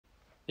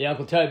The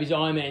Uncle Tobys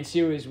Ironman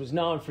Series was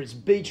known for its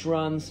beach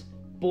runs,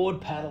 board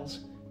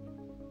paddles,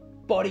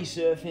 body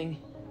surfing,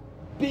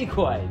 big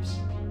waves,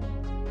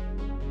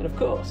 and of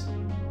course,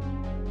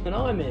 an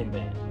Ironman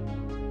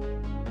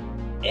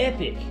band.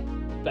 Epic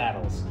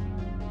battles.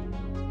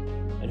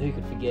 And who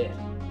could forget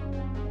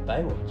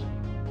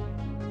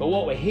Baywatch? But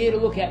what we're here to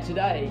look at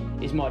today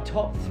is my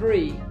top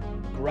 3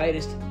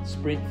 greatest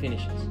sprint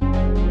finishes.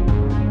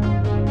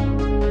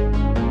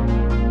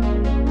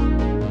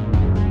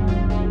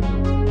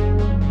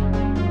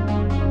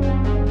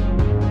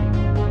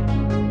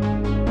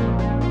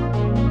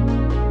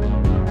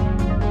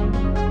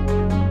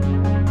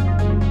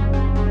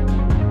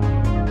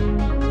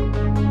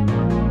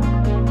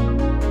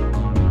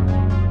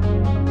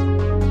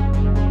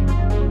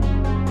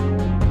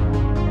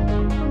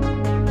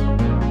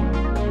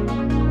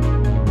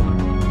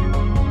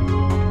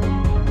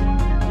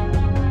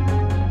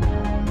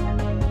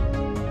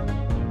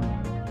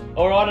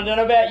 Alright, I don't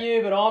know about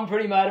you, but I'm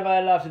pretty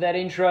motivated after that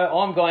intro.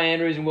 I'm Guy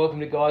Andrews and welcome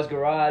to Guy's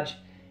Garage.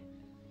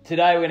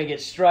 Today we're going to get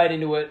straight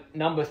into it.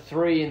 Number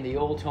 3 in the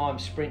all-time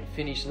sprint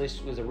finish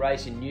list was a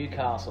race in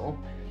Newcastle,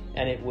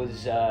 and it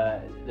was,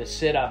 the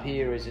setup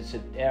here is it's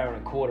an hour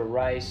and a quarter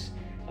race,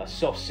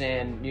 soft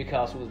sand.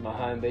 Newcastle was my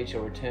home beach. I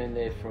returned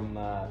there from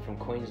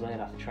Queensland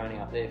after training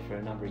up there for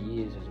a number of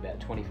years. I was about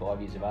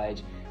 25 years of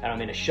age, and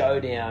I'm in a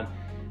showdown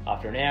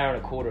after an hour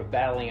and a quarter of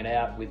battling it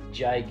out with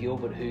Jay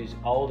Gilbert, whose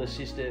older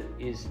sister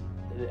is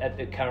at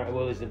the current,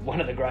 well, is one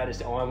of the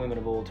greatest Ironwomen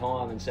of all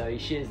time, and so he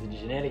shares the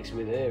genetics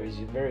with her. He's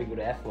a very good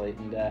athlete,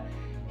 and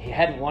he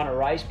hadn't won a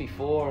race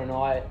before, and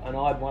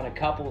I'd won a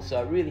couple,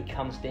 so it really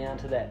comes down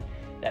to that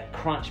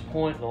crunch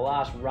point. The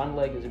last run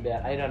leg is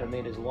about 800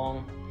 metres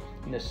long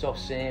in the soft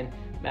sand,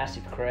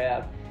 massive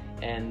crowd,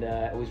 and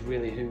it was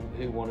really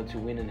who wanted to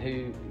win and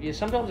who. Yeah,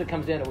 sometimes it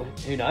comes down to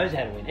who knows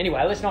how to win.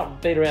 Anyway, let's not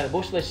beat around the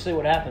bush. Let's see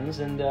what happens.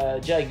 And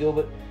Jay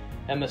Gilbert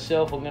and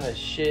myself are going to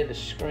share the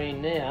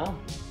screen now.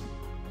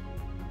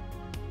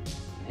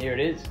 Here it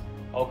is.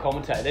 I'll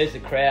commentate. There's the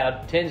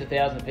crowd. Tens of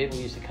thousands of people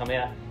used to come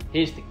out.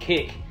 Here's the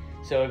kick.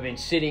 So we've been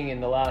sitting in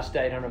the last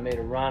 800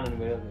 metre run, and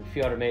we've got a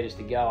few hundred metres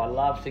to go. I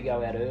love to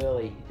go out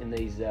early in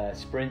these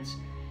sprints.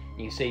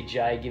 You can see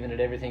Jay giving it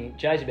everything.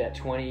 Jay's about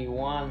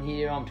 21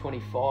 here, I'm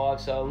 25,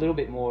 so a little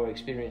bit more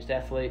experienced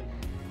athlete.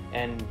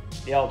 And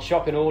the old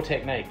shock and awe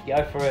technique,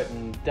 go for it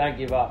and don't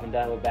give up and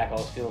don't look back. I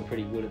was feeling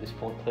pretty good at this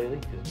point, clearly,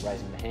 because I'm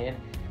raising the hand.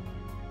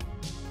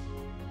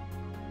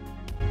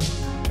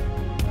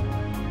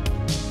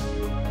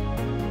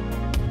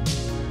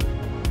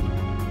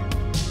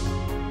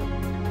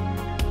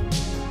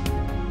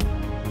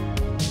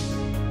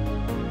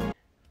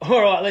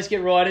 All right, let's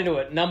get right into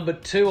it. Number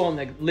 2 on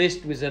the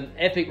list was an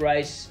epic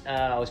race.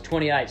 I was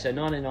 28, so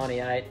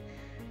 1998.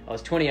 I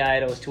was 28.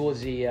 I was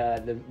towards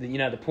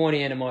the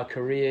pointy end of my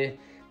career,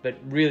 but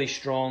really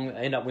strong. I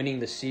ended up winning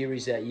the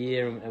series that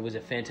year, and it was a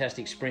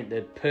fantastic sprint.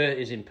 It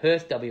is in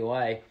Perth,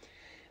 WA,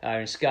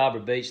 in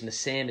Scarboro Beach, and the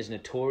sand is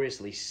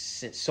notoriously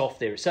soft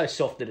there. It's so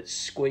soft that it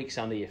squeaks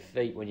under your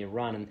feet when you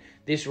run. And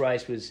this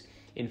race was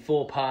in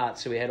 4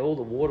 parts, so we had all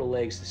the water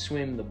legs, the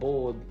swim, the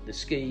board, the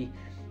ski,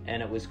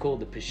 and it was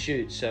called the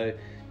Pursuit. So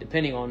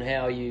depending on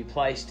how you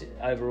placed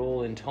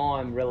overall in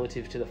time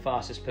relative to the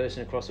fastest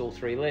person across all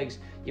 3 legs,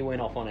 you went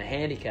off on a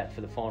handicap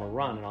for the final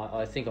run. And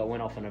I think I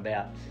went off on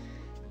about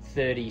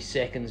 30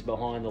 seconds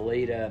behind the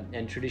leader,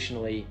 and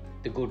traditionally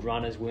the good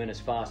runners weren't as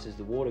fast as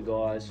the water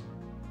guys,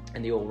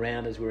 and the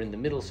all-rounders were in the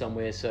middle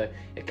somewhere. So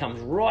it comes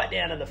right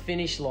down to the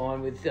finish line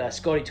with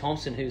Scotty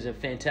Thompson, who's a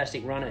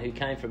fantastic runner, who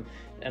came from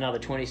another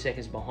 20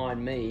 seconds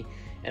behind me,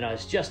 and I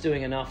was just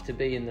doing enough to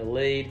be in the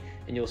lead.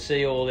 And you'll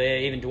see all there,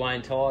 even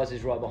Dwayne Tyers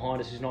is right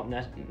behind us, who's not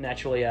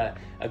naturally a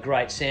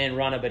great sand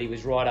runner, but he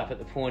was right up at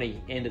the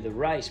pointy end of the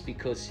race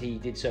because he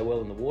did so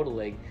well in the water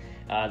leg.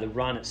 The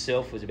run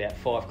itself was about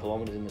 5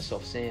 kilometres in the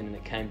soft sand, and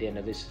it came down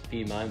to this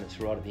few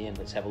moments right at the end.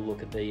 Let's have a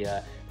look at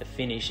the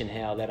finish and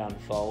how that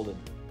unfolded.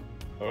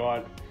 All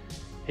right,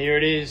 here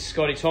it is.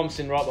 Scotty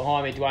Thompson right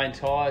behind me, Dwayne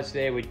Tyers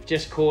there. We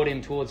just caught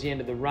him towards the end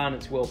of the run.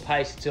 It's well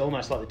paced. It's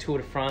almost like the Tour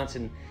de France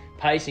and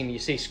pacing. You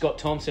see Scott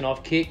Thompson,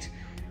 I've kicked,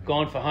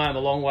 gone for home a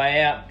long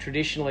way out.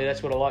 Traditionally,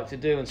 that's what I like to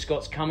do, and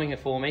Scott's coming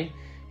for me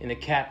in the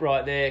cap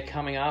right there,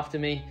 coming after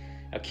me.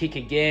 I kick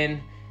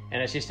again,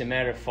 and it's just a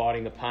matter of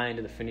fighting the pain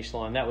to the finish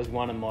line. That was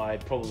one of my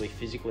probably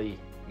physically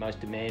most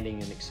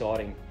demanding and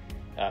exciting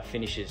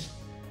finishes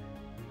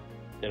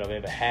that I've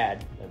ever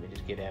had. Let me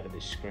just get out of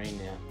this screen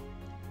now.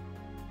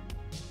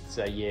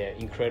 So yeah,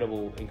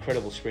 incredible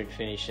sprint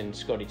finish, and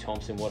Scotty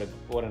Thompson,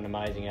 what an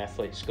amazing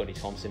athlete Scotty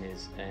Thompson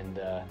is, and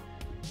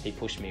he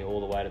pushed me all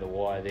the way to the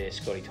wire there.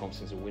 Scotty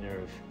Thompson's a winner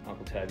of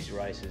Uncle Tobys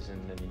races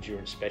and an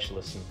endurance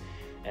specialist,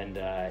 and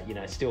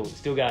still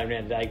going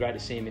around today. Great to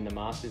see him in the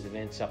Masters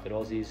events up at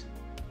Aussies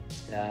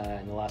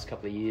in the last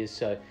couple of years.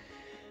 So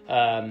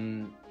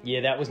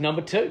yeah, that was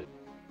number 2.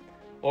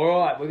 All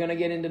right, we're going to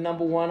get into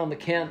number 1 on the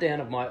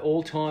countdown of my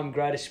all-time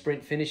greatest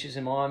sprint finishes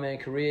in my Ironman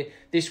career.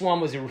 This one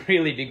was a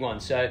really big one.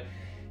 So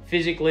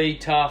physically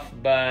tough,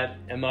 but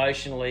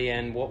emotionally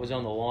and what was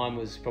on the line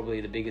was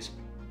probably the biggest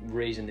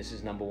reason this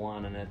is number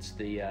one, and it's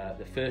the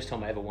first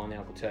time I ever won the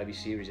Uncle Tobys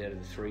series out of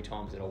the 3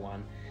 times that I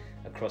won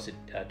across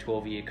a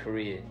 12-year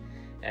career.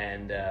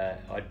 And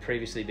I'd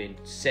previously been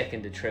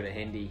second to Trevor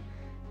Hendy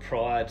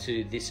prior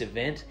to this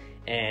event,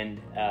 and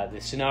the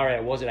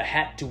scenario was that I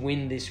had to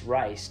win this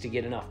race to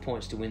get enough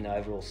points to win the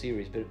overall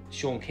series. But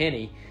Sean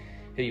Kenny,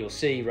 who you'll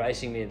see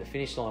racing me at the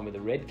finish line with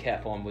a red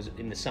cap on, was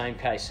in the same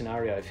case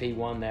scenario. If he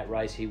won that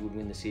race, he would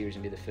win the series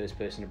and be the first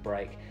person to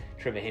break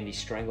Trevor Hendy's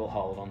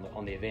stranglehold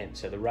on the event.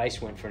 So the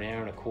race went for an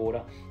hour and a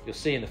quarter. You'll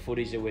see in the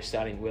footage that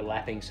we're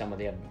lapping some of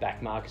the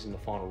back markers in the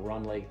final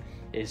run leg.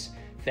 There's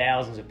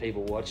thousands of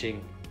people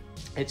watching.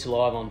 It's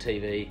live on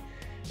TV.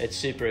 It's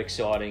super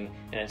exciting,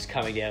 and it's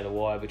coming down to the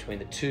wire between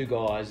the 2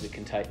 guys that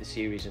can take the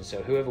series. And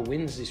so whoever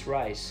wins this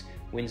race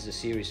wins the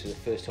series for the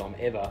first time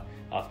ever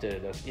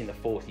in the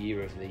 4th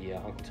year of the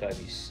Uncle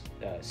Tobys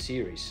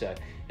series. So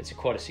it's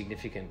quite a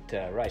significant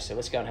race. So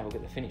let's go and have a look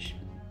at the finish.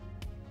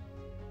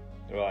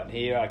 Right,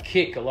 here I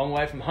kick a long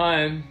way from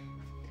home.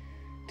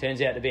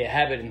 Turns out to be a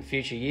habit in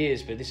future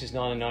years, but this is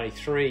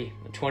 1993.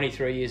 I'm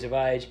 23 years of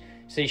age.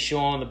 See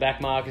Sean, the back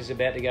markers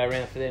about to go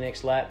around for their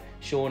next lap.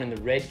 Sean in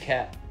the red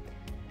cap.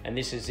 And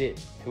this is it.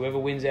 Whoever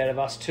wins out of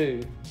us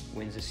 2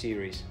 wins the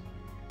series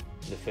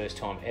for the first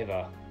time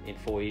ever in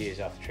 4 years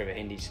after Trevor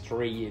Hendy's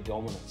 3-year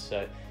dominance.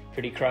 So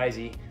pretty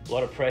crazy, a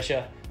lot of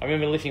pressure. I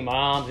remember lifting my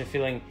arms and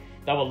feeling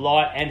they were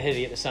light and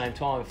heavy at the same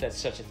time, if that's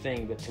such a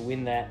thing. But to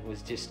win that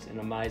was just an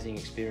amazing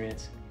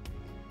experience.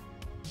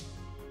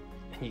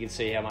 And you can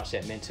see how much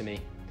that meant to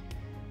me.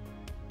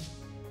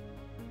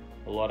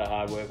 A lot of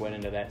hard work went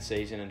into that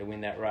season, and to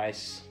win that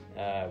race,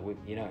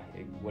 you know,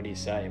 what do you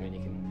say? I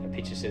mean, a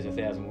picture says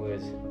 1,000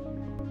 words.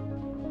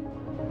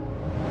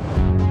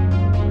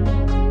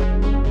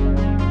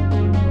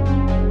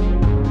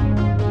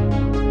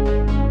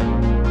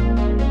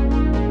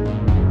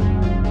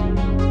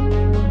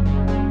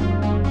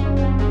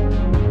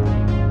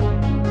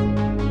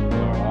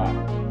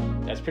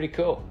 Alright, that's pretty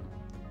cool.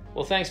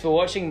 Well, thanks for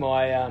watching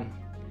my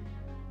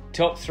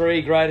top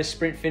 3 greatest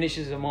sprint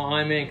finishes of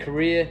my Ironman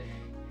career.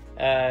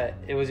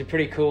 It was a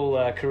pretty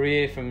cool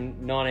career from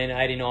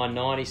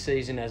 1989-90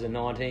 season as a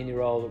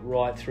 19-year-old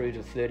right through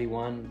to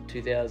 31,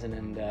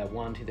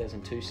 2001,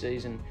 2002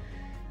 season,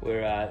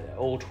 where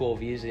all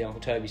 12 years of the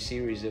Uncle Tobys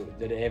series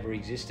that ever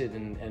existed,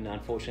 and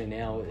unfortunately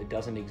now it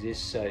doesn't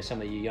exist. So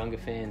some of you younger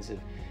fans of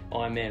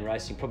Ironman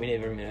racing probably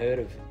never even heard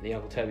of the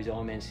Uncle Tobys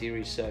Ironman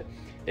series. So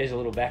there's a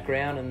little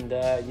background, and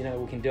you know,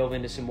 we can delve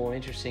into some more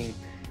interesting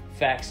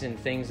facts and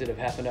things that have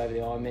happened over the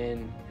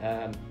Ironman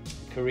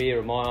career,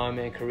 or my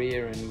Ironman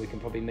career, and we can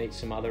probably meet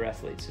some other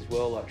athletes as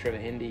well, like Trevor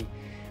Hendy,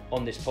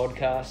 on this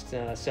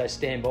podcast. So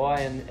stand by,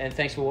 and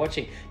thanks for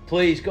watching.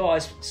 Please,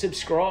 guys,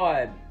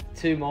 subscribe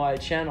to my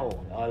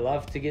channel. I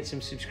love to get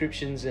some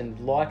subscriptions and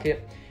like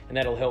it, and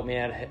that'll help me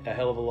out a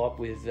hell of a lot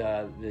with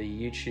the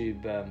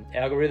YouTube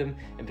algorithm,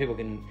 and people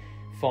can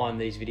find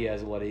these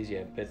videos a lot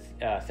easier. But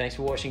thanks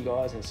for watching,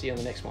 guys, and see you on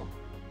the next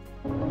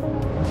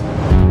one.